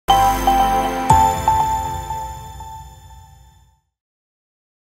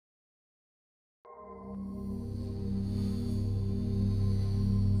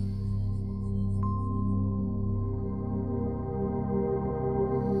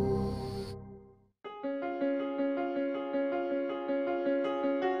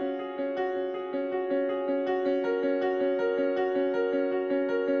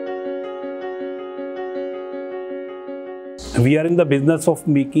We are in the business of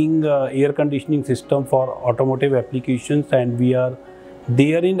making air conditioning system for automotive applications, and we are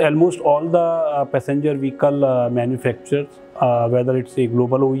there in almost all the passenger vehicle manufacturers, whether it's a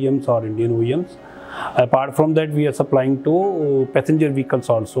global OEMs or Indian OEMs. Apart from that, we are supplying to passenger vehicles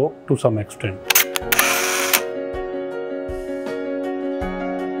also to some extent.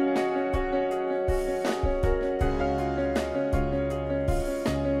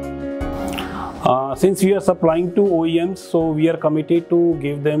 Since we are supplying to OEMs, so we are committed to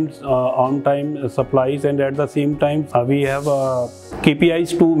give them on-time supplies, and at the same time we have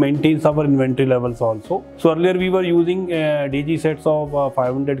KPIs to maintain our inventory levels also. So earlier we were using DG sets of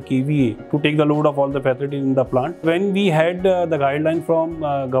 500 kVA to take the load of all the facilities in the plant. When we had the guideline from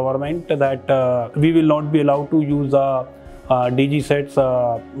government that we will not be allowed to use DG sets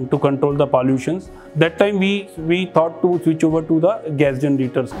to control the pollutions, that time we thought to switch over to the gas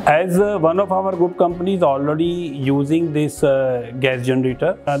generators. As one of our group companies already using this gas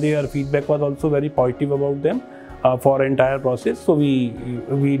generator, their feedback was also very positive about them for entire process. So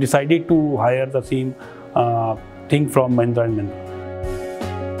we decided to hire the same thing from Mahindra & Mahindra.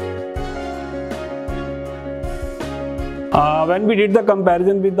 When we did the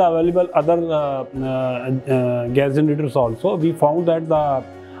comparison with the available other gas generators also, we found that the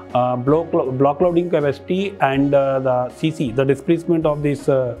block loading capacity and the CC, the displacement of this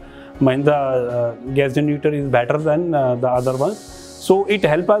Mahindra gas generator is better than the other ones. So it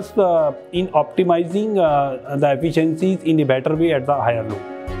helps us in optimizing the efficiencies in a better way at the higher load.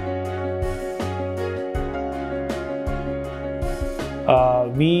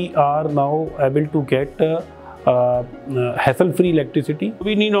 We are now able to get hassle-free electricity.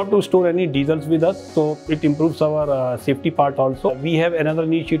 We need not to store any diesels with us, so it improves our safety part also. We have another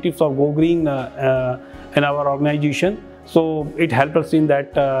initiatives of Go Green in our organization, so it helps us in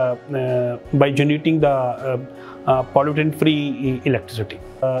that by generating the pollutant-free electricity.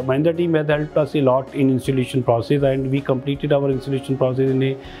 Mahindra team has helped us a lot in installation process, and we completed our installation process in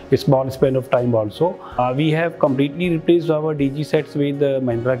a small span of time also. We have completely replaced our DG sets with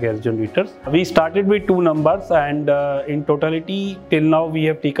Mahindra gas generators. We started with 2 numbers, and in totality till now we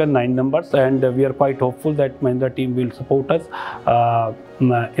have taken 9 numbers, and we are quite hopeful that Mahindra team will support us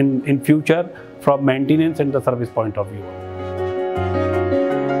in future from maintenance and the service point of view.